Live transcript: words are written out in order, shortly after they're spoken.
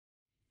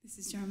This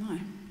is Jeremiah.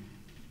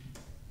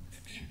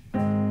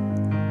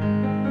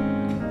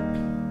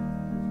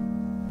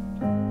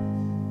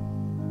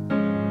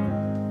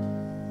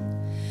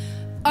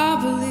 I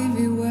believe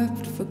he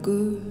wept for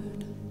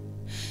good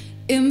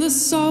in the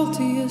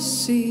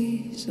saltiest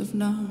seas of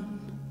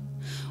none.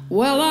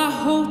 Well, I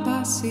hope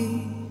I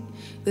see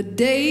the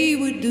day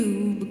we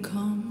do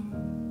become.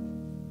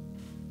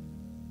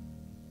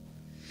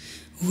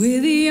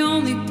 We're the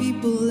only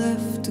people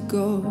left to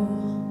go.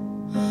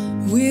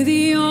 We're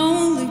the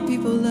only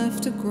people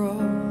left to grow.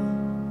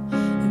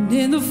 And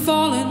in the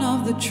falling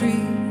of the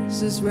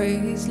trees, there's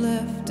rays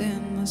left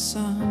in the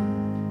sun.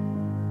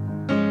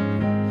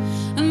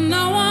 And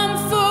now I'm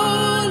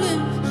falling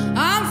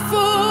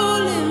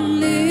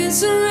in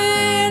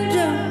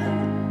surrender,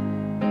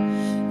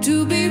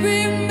 to be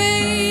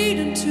remade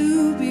and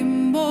to be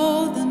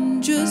more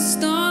than just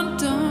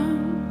undone.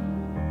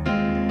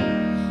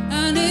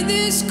 And in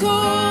this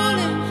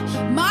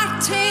calling, my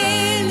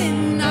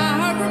tailing,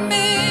 I remember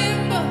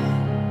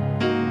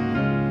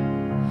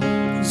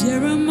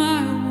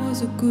Jeremiah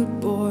was a good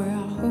boy.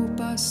 I hope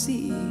I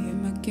see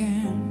him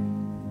again.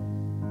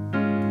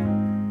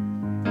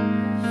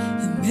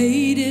 He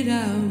made it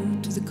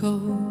out to the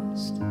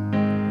coast,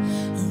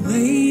 and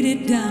weighed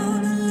it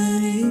down and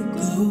let it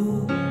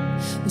go.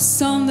 Well,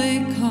 some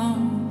they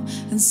come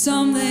and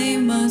some they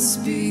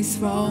must be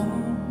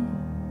thrown.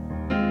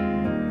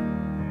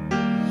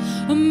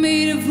 I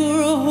made it for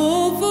a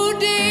hopeful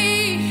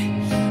day,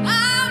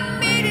 I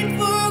made it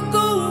for a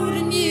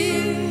golden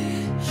year.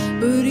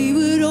 But he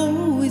would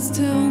always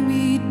tell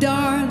me,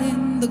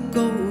 darling, the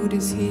gold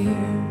is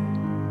here.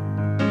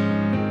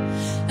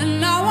 And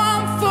now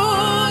I'm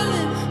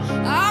falling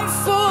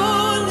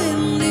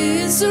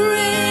in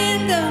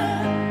surrender,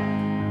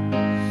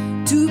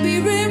 to be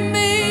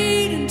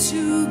remade and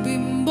to be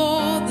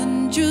more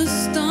than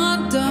just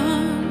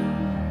undone.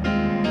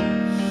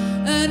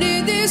 And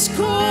in this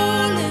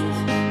calling,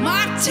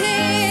 my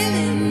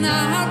tailing,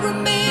 I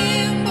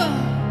remember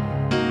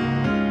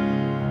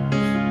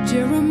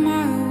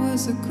Jeremiah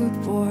was a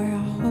good boy.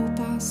 I hope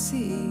I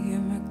see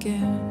him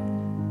again.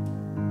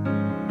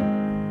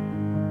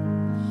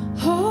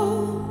 Oh,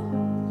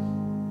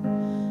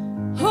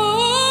 oh,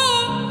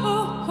 oh,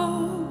 oh,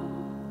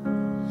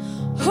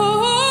 oh, oh,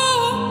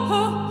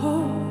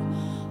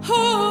 oh,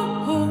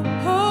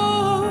 oh,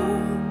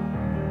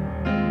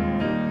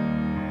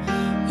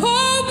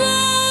 oh,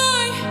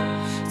 boy,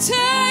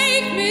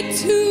 take me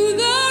to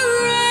the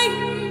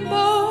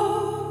rainbow,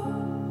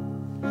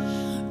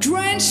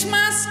 drench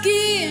my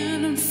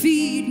skin and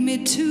feed me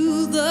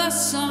to the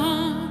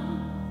sun,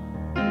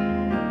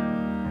 and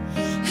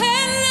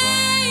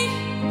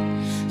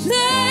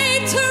lay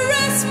to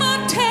rest my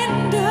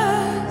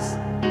tenders.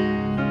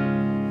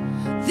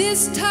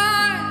 This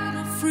tide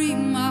will free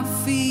my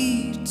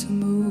feet to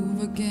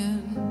move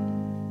again.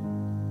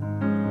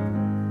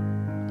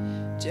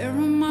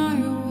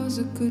 Jeremiah was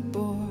a good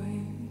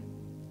boy.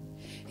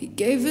 He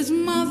gave his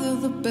mother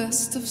the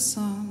best of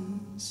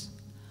sons.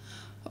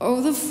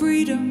 Oh, the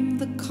freedom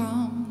that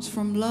comes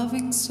from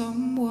loving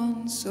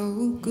someone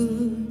so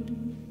good.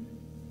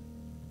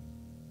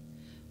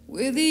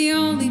 We're the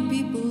only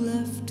people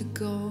left to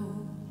go.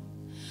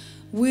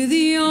 We're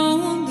the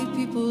only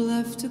people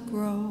left to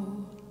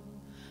grow.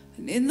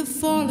 And in the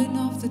falling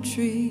of the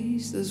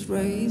trees, there's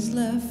rays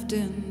left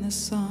in the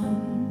sun.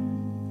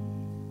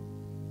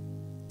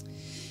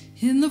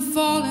 In the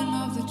falling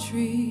of the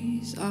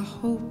trees, I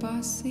hope I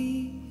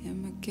see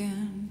him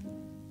again.